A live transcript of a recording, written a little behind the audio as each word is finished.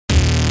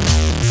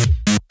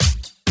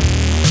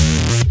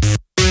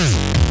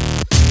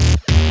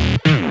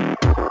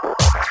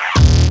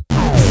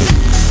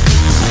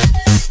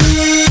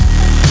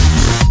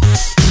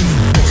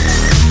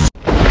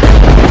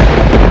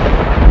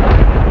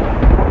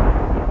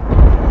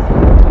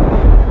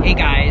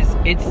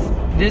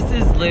This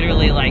is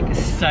literally like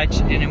such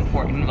an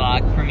important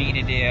vlog for me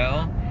to do.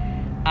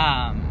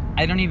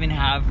 I don't even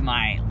have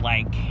my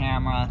like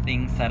camera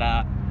thing set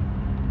up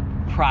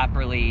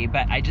properly,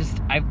 but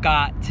I've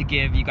got to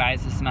give you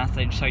guys this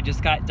message. So I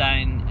just got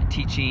done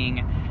teaching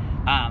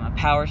a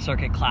power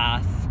circuit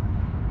class,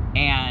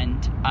 and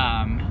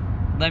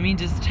let me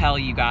just tell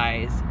you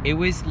guys, it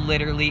was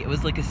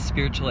like a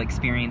spiritual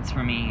experience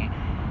for me.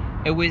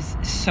 It was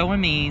so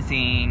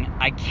amazing.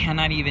 I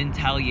cannot even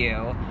tell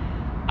you.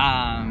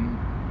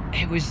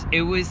 It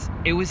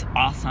was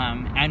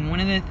awesome. And one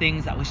of the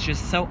things that was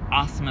just so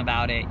awesome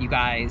about it, you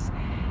guys,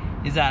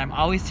 is that I'm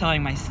always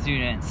telling my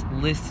students,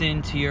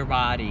 listen to your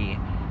body,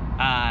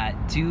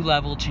 do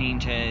level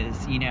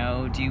changes, you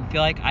know, do you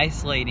feel like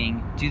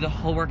isolating, do the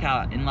whole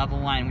workout in level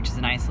 1, which is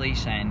an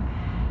isolation,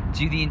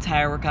 do the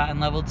entire workout in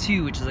level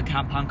 2, which is a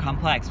compound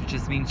complex, which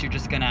just means you're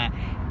just gonna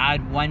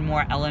add one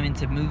more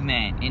element of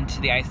movement into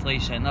the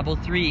isolation. Level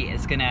 3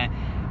 is gonna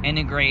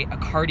integrate a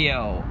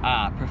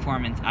cardio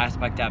performance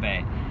aspect of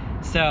it.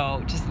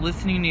 So just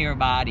listening to your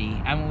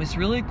body. And what was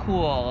really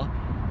cool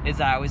is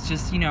that I was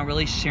just, you know,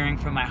 really sharing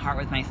from my heart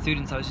with my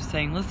students. I was just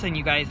saying, listen,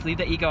 you guys, leave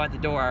the ego at the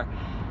door.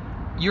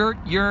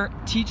 Your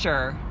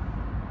teacher,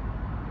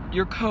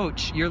 your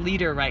coach, your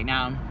leader right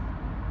now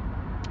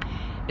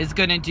is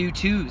gonna do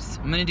 2s.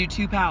 I'm gonna do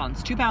 2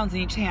 pounds, 2 pounds in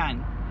each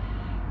hand.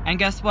 And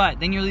guess what?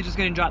 Then your leader's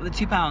gonna drop the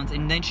 2 pounds,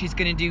 and then she's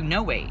gonna do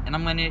no weight. And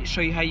I'm gonna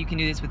show you how you can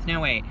do this with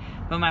no weight.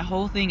 But my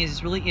whole thing is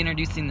just really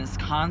introducing this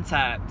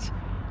concept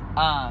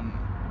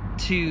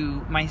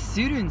to my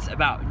students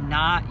about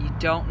you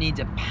don't need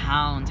to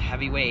pound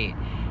heavy weight.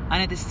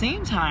 And at the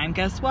same time,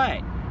 guess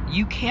what?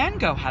 You can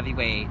go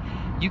heavyweight.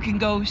 You can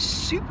go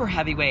super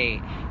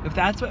heavyweight. If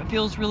that's what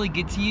feels really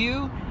good to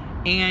you,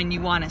 and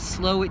you wanna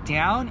slow it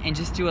down and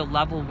just do a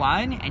level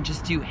 1 and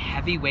just do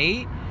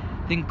heavyweight,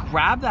 then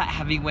grab that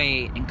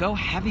heavyweight and go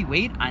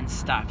heavyweight on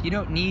stuff. You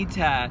don't need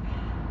to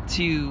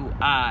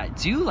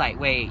do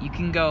lightweight. You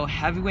can go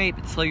heavyweight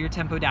but slow your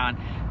tempo down.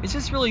 It's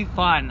just really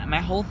fun. My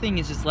whole thing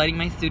is just letting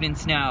my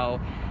students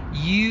know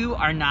you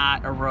are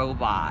not a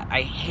robot.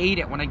 I hate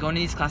it when I go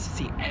into these classes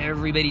and see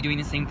everybody doing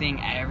the same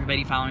thing,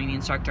 everybody following the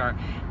instructor.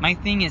 My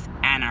thing is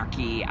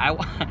anarchy.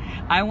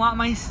 I want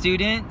my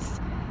students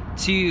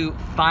to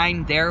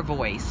find their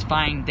voice,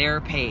 find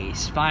their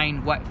pace,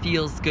 find what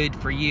feels good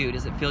for you.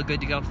 Does it feel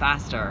good to go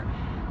faster?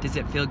 Does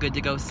it feel good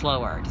to go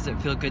slower? Does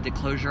it feel good to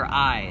close your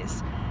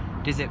eyes?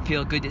 Does it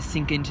feel good to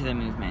sink into the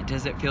movement?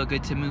 Does it feel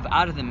good to move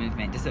out of the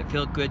movement? Does it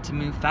feel good to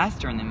move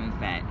faster in the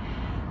movement?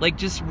 Like,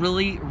 just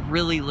really,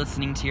 really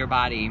listening to your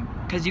body.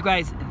 Because you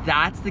guys,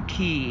 that's the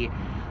key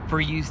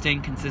for you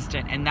staying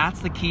consistent. And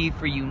that's the key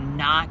for you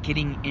not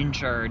getting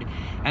injured.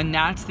 And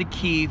that's the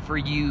key for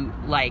you,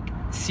 like,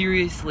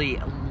 seriously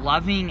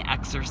loving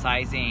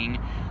exercising,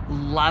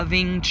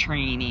 loving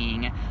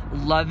training,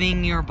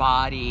 loving your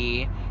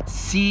body,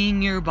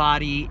 seeing your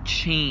body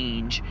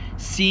change,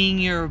 seeing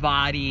your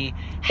body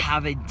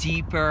have a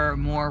deeper,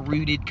 more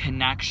rooted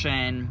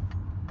connection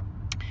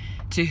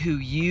to who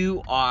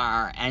you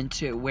are and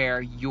to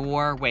where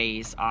your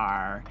ways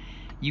are.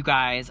 You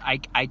guys, I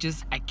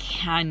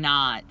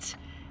cannot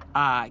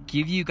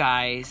give you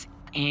guys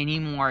any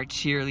more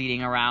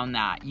cheerleading around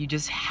that. You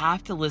just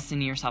have to listen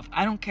to yourself.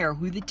 I don't care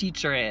who the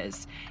teacher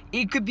is.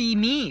 It could be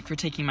me for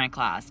taking my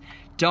class.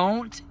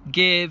 Don't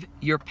give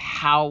your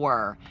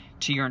power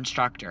to your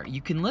instructor.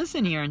 You can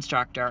listen to your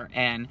instructor,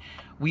 and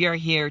we are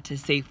here to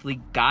safely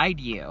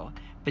guide you.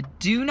 But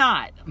do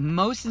not,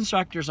 most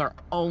instructors are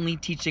only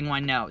teaching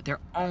one note.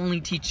 They're only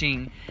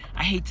teaching,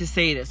 I hate to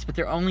say this, but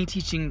they're only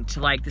teaching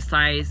to like the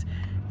size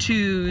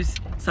 2s,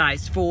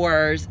 size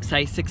 4s,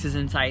 size 6s,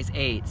 and size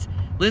 8s.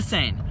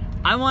 Listen,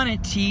 I want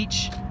to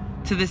teach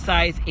to the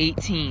size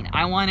 18.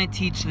 I want to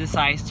teach to the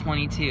size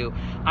 22.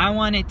 I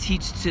want to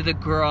teach to the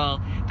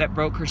girl that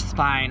broke her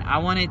spine. I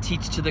want to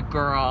teach to the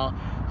girl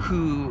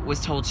who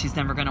was told she's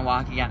never going to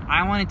walk again.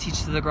 I want to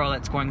teach to the girl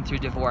that's going through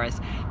divorce.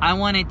 I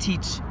want to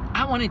teach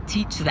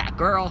to that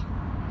girl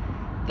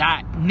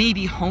that may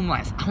be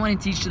homeless. I want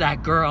to teach to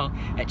that girl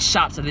that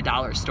shops at the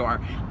dollar store.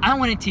 I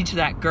want to teach to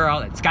that girl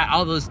that's got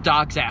all those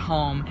dogs at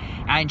home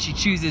and she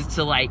chooses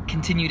to like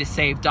continue to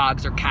save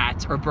dogs or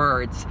cats or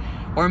birds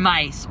or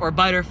mice or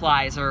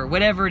butterflies or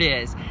whatever it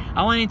is.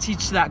 I want to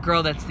teach to that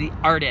girl that's the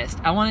artist.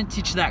 I want to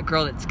teach to that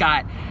girl that's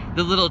got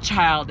the little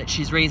child that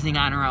she's raising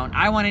on her own.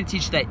 I want to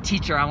teach that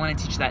teacher. I want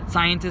to teach that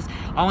scientist.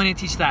 I want to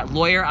teach that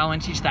lawyer. I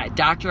want to teach that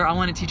doctor. I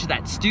want to teach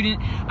that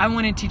student. I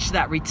want to teach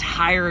that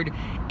retired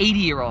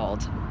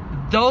 80-year-old.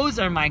 Those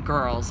are my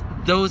girls.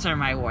 Those are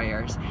my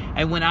warriors.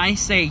 And when I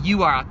say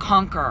you are a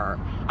conqueror,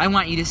 I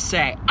want you to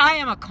say, I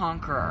am a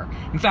conqueror.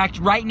 In fact,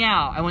 right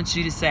now, I want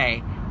you to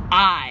say,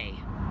 I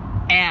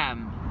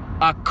am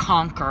a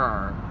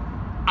conqueror.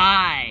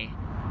 I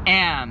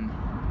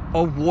am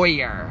a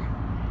warrior.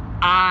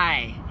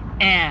 I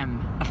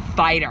am a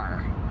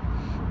fighter.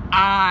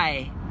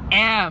 I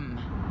am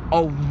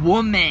a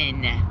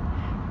woman.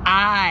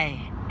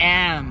 I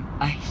am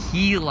a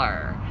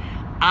healer.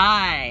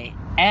 I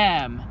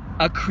am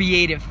a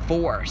creative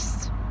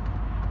force.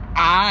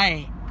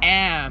 I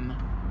am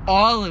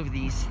all of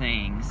these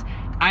things.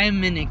 I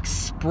am an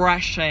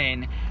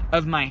expression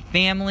of my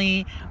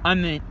family.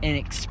 I'm an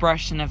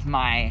expression of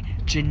my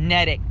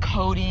genetic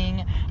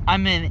coding.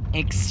 I'm an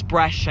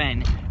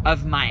expression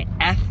of my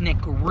ethnic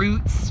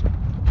roots.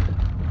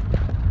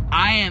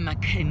 I am a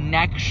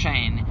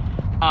connection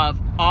of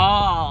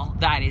all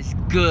that is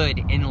good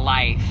in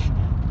life,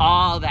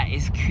 all that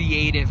is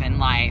creative in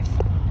life,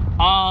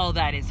 all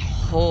that is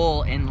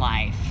whole in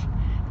life.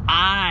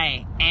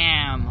 I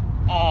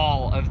am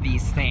all of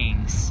these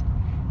things.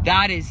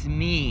 That is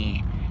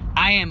me.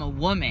 I am a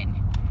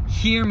woman.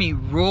 Hear me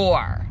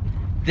roar.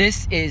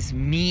 This is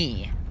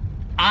me.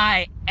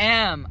 I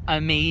am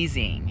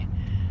amazing.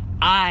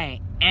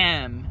 I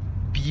am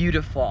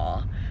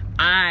beautiful.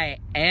 I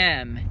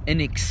am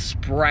an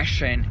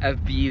expression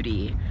of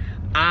beauty.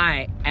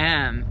 I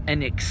am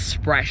an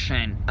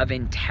expression of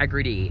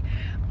integrity.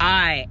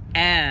 I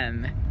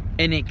am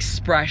an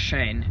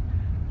expression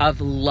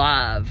of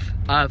love,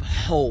 of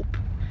hope,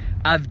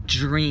 of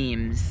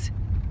dreams.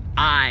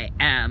 I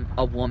am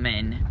a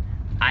woman.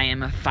 I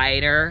am a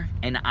fighter,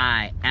 and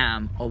I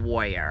am a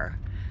warrior.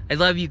 I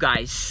love you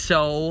guys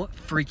so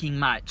freaking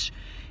much.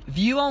 If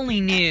you only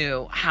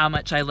knew how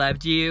much I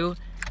loved you,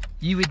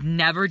 you would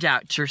never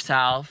doubt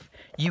yourself.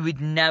 You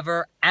would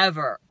never,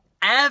 ever,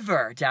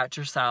 ever doubt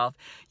yourself.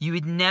 You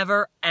would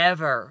never,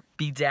 ever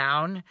be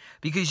down,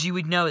 because you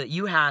would know that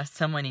you have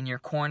someone in your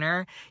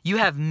corner. You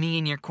have me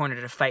in your corner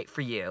to fight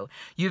for you.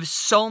 You have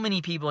so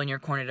many people in your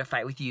corner to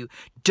fight with you.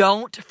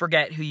 Don't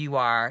forget who you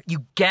are.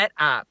 You get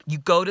up. You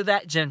go to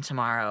that gym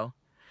tomorrow.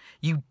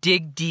 You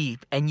dig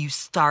deep and you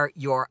start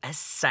your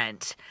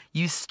ascent.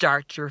 You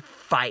start your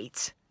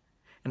fight.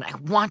 And I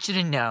want you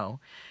to know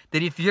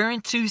that if you're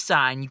in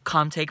Tucson, you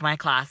come take my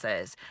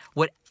classes.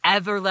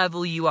 Whatever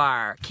level you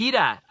are.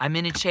 Kita, I'm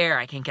in a chair.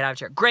 I can't get out of a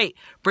chair. Great.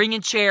 Bring a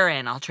chair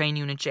in. I'll train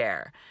you in a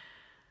chair.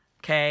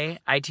 Okay?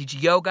 I teach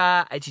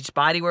yoga. I teach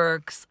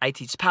bodyworks. I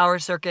teach power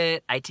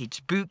circuit. I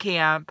teach boot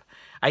camp.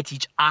 I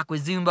teach aqua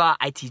zumba.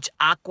 I teach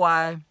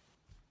aqua.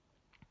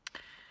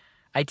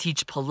 I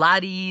teach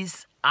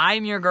Pilates.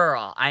 I'm your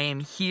girl. I am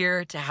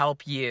here to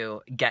help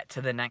you get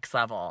to the next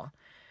level.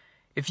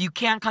 If you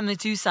can't come to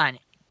Tucson,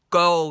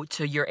 go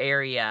to your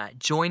area.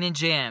 Join a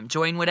gym.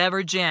 Join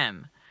whatever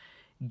gym.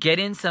 Get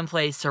in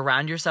someplace,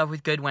 surround yourself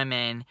with good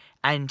women,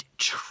 and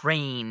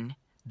train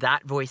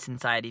that voice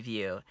inside of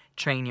you.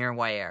 Train your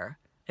warrior.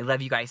 I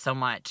love you guys so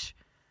much.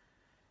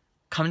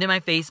 Come to my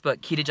Facebook,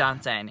 Kita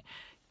Johnson.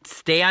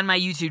 Stay on my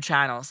YouTube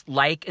channels.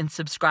 Like and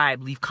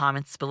subscribe. Leave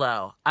comments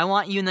below. I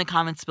want you in the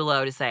comments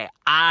below to say,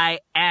 I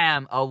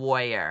am a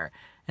warrior.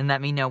 And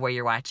let me know where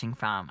you're watching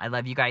from. I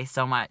love you guys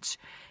so much.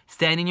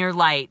 Stand in your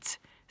light.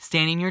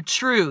 Stand in your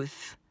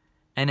truth.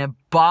 And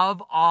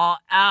above all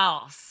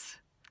else,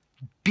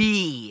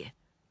 be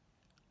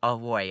a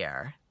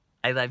warrior.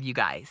 I love you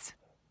guys.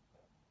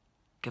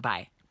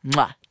 Goodbye.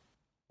 Mwah.